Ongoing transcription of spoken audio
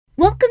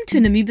to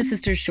an Amoeba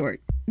Sisters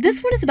short.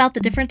 This one is about the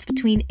difference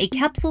between a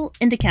capsule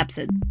and a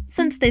capsid,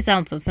 since they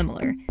sound so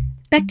similar.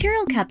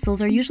 Bacterial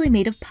capsules are usually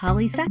made of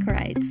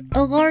polysaccharides,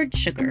 a large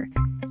sugar.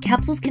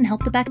 Capsules can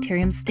help the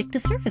bacterium stick to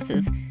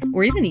surfaces,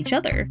 or even each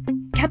other.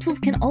 Capsules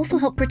can also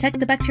help protect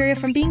the bacteria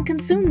from being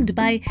consumed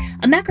by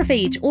a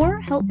macrophage, or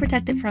help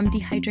protect it from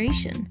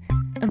dehydration.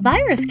 A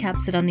virus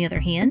capsid, on the other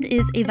hand,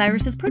 is a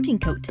virus's protein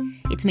coat.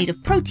 It's made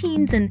of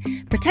proteins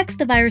and protects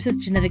the virus's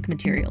genetic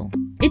material.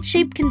 Its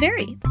shape can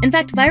vary. In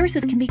fact,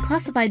 viruses can be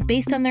classified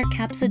based on their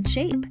capsid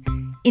shape.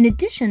 In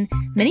addition,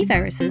 many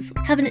viruses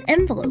have an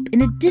envelope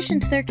in addition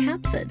to their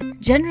capsid.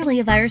 Generally,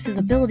 a virus's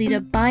ability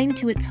to bind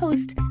to its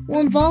host will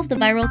involve the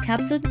viral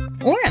capsid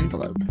or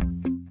envelope.